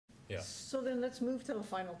Yeah. So then let's move to the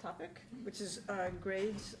final topic, which is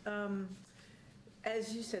grades.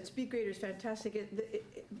 As you said, speed grader is fantastic.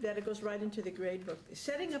 That it goes right into the grade book.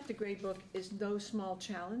 Setting up the grade book is no small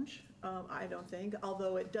challenge, I don't think,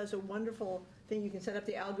 although it does a wonderful thing. You can set up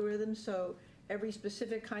the algorithm so every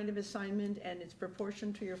specific kind of assignment and its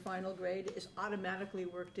proportion to your final grade is automatically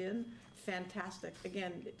worked in. Fantastic.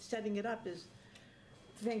 Again, setting it up is,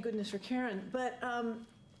 thank goodness for Karen. But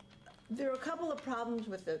there are a couple of problems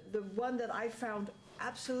with it. The one that I found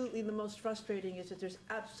absolutely the most frustrating is that there's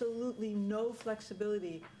absolutely no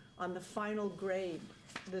flexibility on the final grade,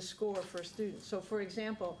 the score for students. So for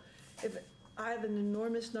example, if I have an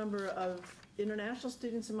enormous number of international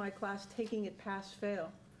students in my class taking it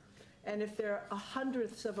pass-fail, and if they're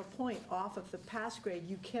 1/100th of a point off of the pass grade,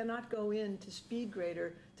 you cannot go into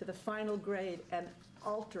SpeedGrader to the final grade and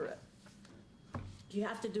alter it. You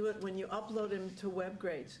have to do it when you upload them to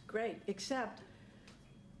WebGrades. Great, except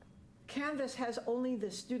Canvas has only the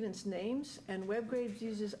students' names, and WebGrades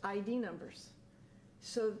uses ID numbers.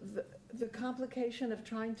 So the complication of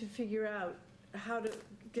trying to figure out how to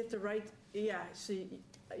get the right, yeah, so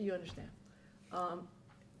you understand. I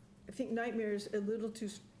think Nightmare is a little too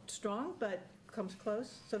strong, but comes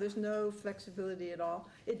close. So there's no flexibility at all.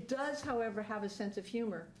 It does, however, have a sense of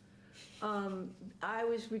humor. I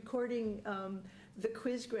was recording the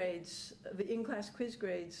quiz grades, the in-class quiz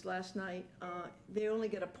grades last night. They only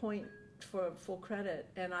get a point for full credit,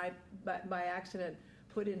 and I, by accident,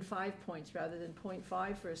 put in 5 points rather than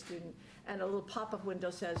 0.5 for a student, and a little pop-up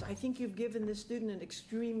window says, "I think you've given this student an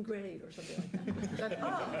extreme grade," or something like that.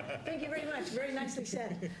 Oh, thank you very much, very nicely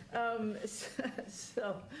said.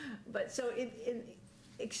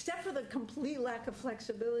 Except for the complete lack of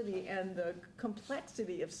flexibility and the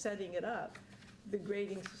complexity of setting it up, the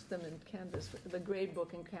grading system in Canvas, the grade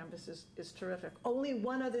book in Canvas is terrific. Only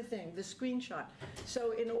one other thing, the screenshot.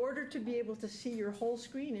 So in order to be able to see your whole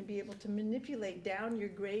screen and be able to manipulate down your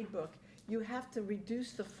grade book, you have to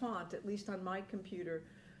reduce the font, at least on my computer.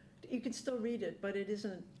 You can still read it, but it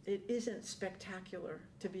isn't spectacular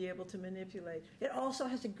to be able to manipulate. It also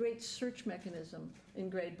has a great search mechanism in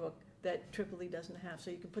Gradebook that EEE doesn't have. So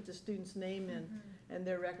you can put the student's name in, and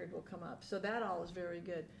their record will come up. So that all is very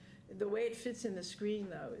good. The way it fits in the screen,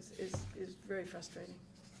 though, is very frustrating.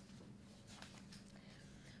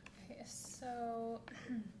 Okay, so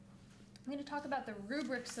I'm going to talk about the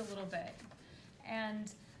rubrics a little bit. And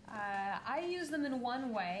I use them in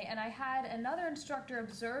one way, and I had another instructor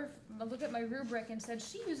look at my rubric and said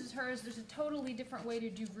she uses hers. There's a totally different way to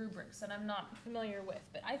do rubrics that I'm not familiar with,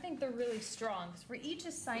 but I think they're really strong, because for each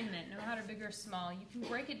assignment, no matter big or small, you can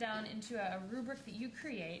break it down into a rubric that you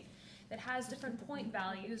create that has different point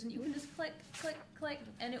values, and you can just click, click, click,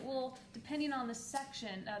 and it will, depending on the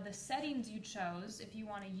section, the settings you chose, if you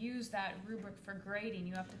want to use that rubric for grading,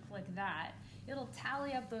 you have to click that. It'll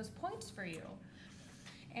tally up those points for you.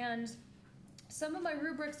 And some of my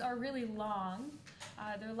rubrics are really long.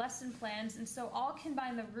 They're lesson plans, and so I'll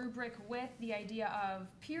combine the rubric with the idea of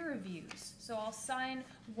peer reviews. So I'll assign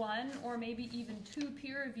 1 or maybe even 2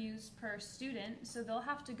 peer reviews per student, so they'll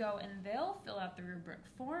have to go and they'll fill out the rubric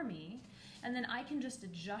for me, and then I can just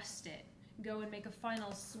adjust it, go and make a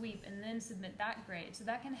final sweep, and then submit that grade. So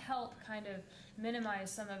that can help kind of minimize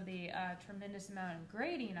some of the tremendous amount of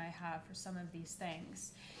grading I have for some of these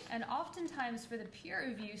things. And oftentimes for the peer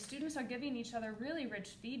review, students are giving each other really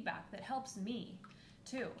rich feedback that helps me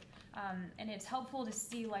too. And it's helpful to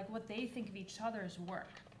see like what they think of each other's work.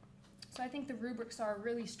 So I think the rubrics are a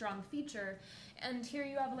really strong feature. And here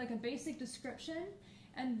you have like a basic description,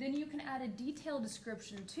 and then you can add a detailed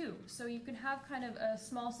description too. So you can have kind of a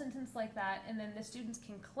small sentence like that, and then the students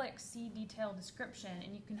can click see detailed description,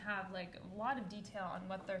 and you can have like a lot of detail on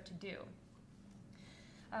what they're to do.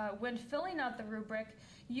 When filling out the rubric,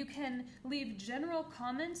 you can leave general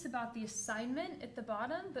comments about the assignment at the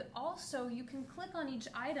bottom, but also you can click on each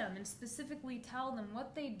item and specifically tell them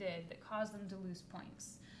what they did that caused them to lose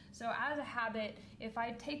points. So as a habit, if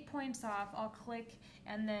I take points off, I'll click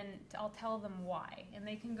and then I'll tell them why, and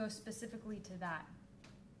they can go specifically to that.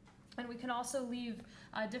 And we can also leave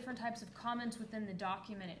different types of comments within the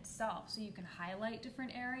document itself. So you can highlight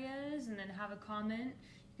different areas and then have a comment.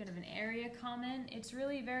 You can have an area comment. It's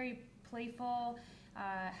really very playful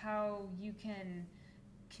how you can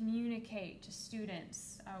communicate to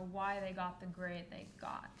students why they got the grade they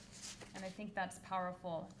got. And I think that's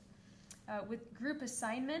powerful. With group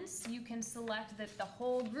assignments, you can select that the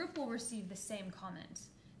whole group will receive the same comment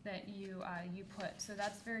that you put. So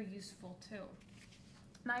that's very useful too.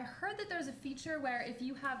 And I heard that there's a feature where if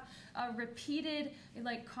you have repeated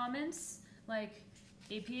like comments, like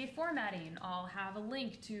APA formatting, I'll have a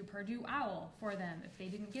link to Purdue OWL for them if they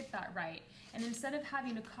didn't get that right. And instead of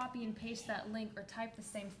having to copy and paste that link or type the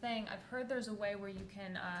same thing, I've heard there's a way where you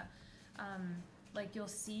can, like you'll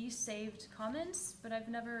see saved comments, but I've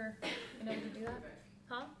never been able to do that.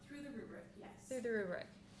 Huh? Through the rubric, yes. Through the rubric,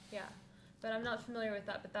 yeah. But I'm not familiar with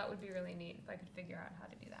that, but that would be really neat if I could figure out how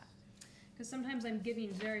to do that. Because sometimes I'm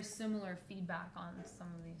giving very similar feedback on some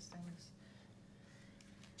of these things.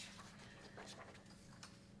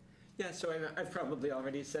 Yeah, so I've probably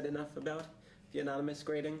already said enough about the anonymous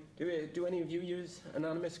grading. Do any of you use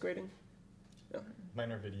anonymous grading? No.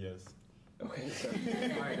 Mine are videos. Okay, so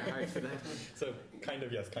hard for that. So kind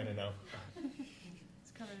of yes, kind of no.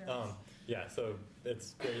 It's covered in Yeah, so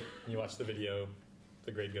it's great. You watch the video,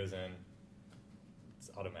 the grade goes in. It's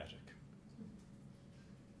auto magic.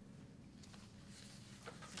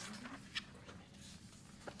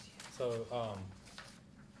 So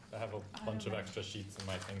I have a bunch of extra sheets in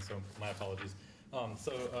my thing, so my apologies.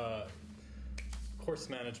 Course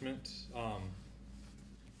management,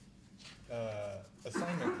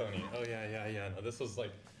 assignment cloning. Oh yeah. No, this was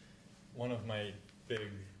like one of my big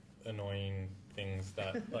annoying things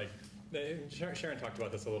that like Sharon talked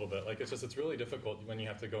about this a little bit. Like it's really difficult when you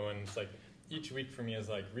have to go in. It's like each week for me is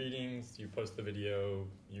like readings. You post the video,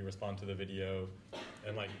 you respond to the video,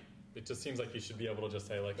 and like it just seems like you should be able to just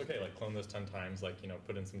say like, okay, like clone this 10 times, like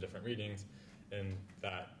put in some different readings, and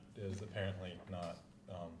that is apparently not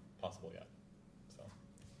possible yet. So,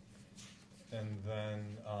 and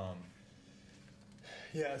then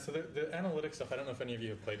yeah, so the analytics stuff. I don't know if any of you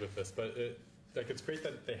have played with this, but it's great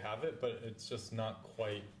that they have it, but it's just not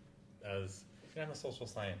quite as. I'm a social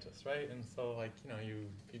scientist, right? And so like you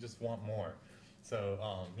just want more. So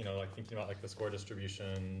like thinking about like the score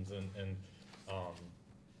distributions and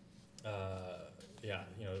yeah,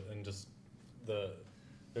 and just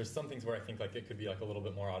there's some things where I think like it could be like a little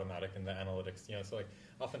bit more automatic in the analytics, so like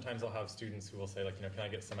oftentimes I'll have students who will say like, can I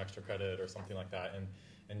get some extra credit or something like that,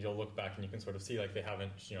 and you'll look back and you can sort of see like they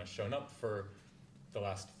haven't shown up for the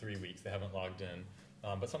last 3 weeks, they haven't logged in,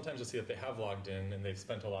 but sometimes you'll see that they have logged in and they've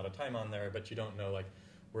spent a lot of time on there, but you don't know like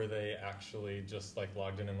were they actually just like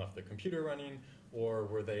logged in and left the computer running, or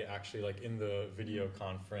were they actually like in the video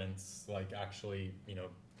conference like actually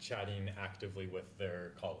chatting actively with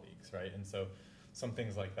their colleagues, right? And so some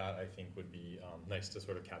things like that I think would be nice to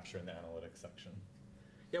sort of capture in the analytics section.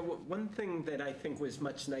 Yeah, one thing that I think was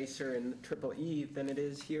much nicer in EEE than it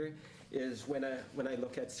is here is when I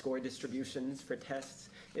look at score distributions for tests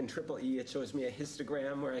in EEE, it shows me a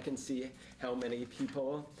histogram where I can see how many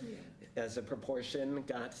people as a proportion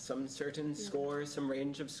got some certain score, some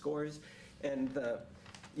range of scores. And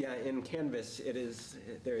yeah, in Canvas,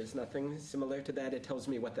 there is nothing similar to that. It tells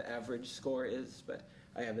me what the average score is, but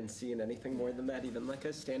I haven't seen anything more than that, even like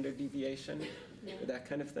a standard deviation or that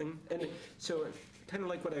kind of thing. And so kind of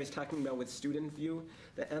like what I was talking about with Student View,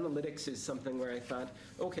 the analytics is something where I thought,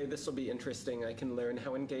 okay, this will be interesting. I can learn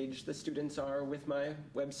how engaged the students are with my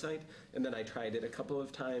website. And then I tried it a couple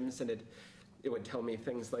of times, and it would tell me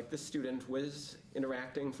things like the student was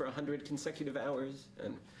interacting for 100 consecutive hours,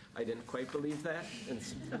 and I didn't quite believe that. And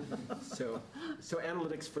so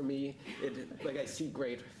analytics for me, like I see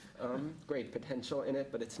great potential in it,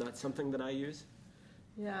 but it's not something that I use.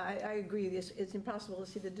 Yeah, I agree. It's impossible to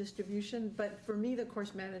see the distribution, but for me, the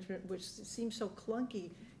course management, which seems so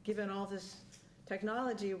clunky given all this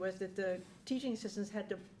technology, was that the teaching assistants had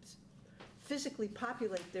to physically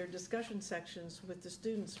populate their discussion sections with the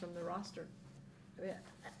students from the roster.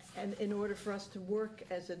 And in order for us to work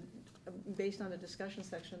based on a discussion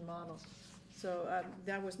section model. So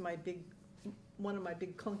that was one of my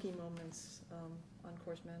big clunky moments on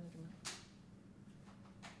course management.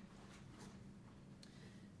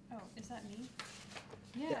 Oh, is that me?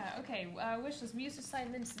 Yeah, okay. Wish list, mute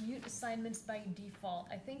assignments by default.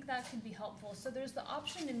 I think that could be helpful. So there's the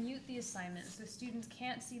option to mute the assignment, so students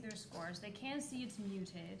can't see their scores. They can see it's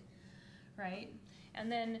muted, right?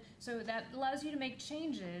 And then, so that allows you to make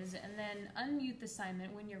changes and then unmute the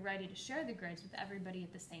assignment when you're ready to share the grades with everybody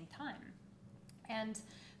at the same time. And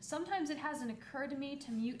sometimes it hasn't occurred to me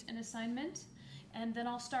to mute an assignment, and then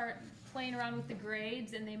I'll start playing around with the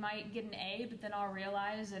grades and they might get an A, but then I'll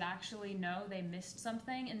realize that actually no, they missed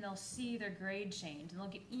something, and they'll see their grade change and they'll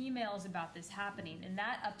get emails about this happening, and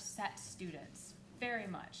that upsets students very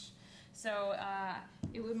much. So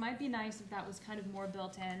it might be nice if that was kind of more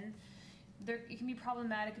built in. It can be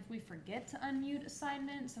problematic if we forget to unmute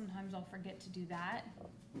assignments. Sometimes I'll forget to do that.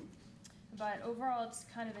 But overall, it's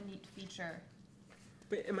kind of a neat feature.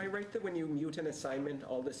 But am I right that when you mute an assignment,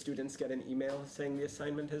 all the students get an email saying the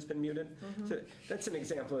assignment has been muted? So that's an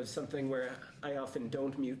example of something where I often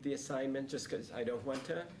don't mute the assignment just because I don't want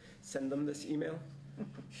to send them this email.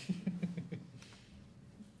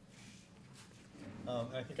 And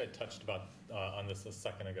I think I touched on this a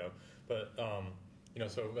second ago, but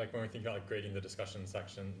so like when we're thinking about like grading the discussion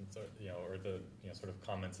sections, or the sort of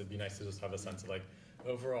comments, it'd be nice to just have a sense of like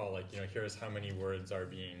overall, like here's how many words are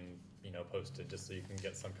being posted, just so you can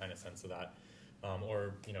get some kind of sense of that.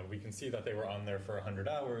 Or we can see that they were on there for 100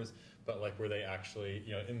 hours, but like were they actually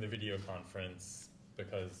in the video conference?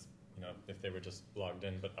 Because if they were just logged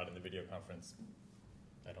in but not in the video conference,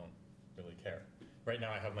 I don't really care. Right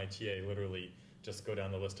now I have my TA literally just go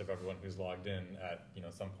down the list of everyone who's logged in at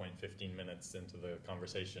some point 15 minutes into the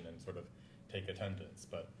conversation and sort of take attendance,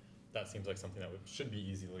 but that seems like something that should be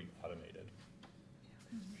easily automated.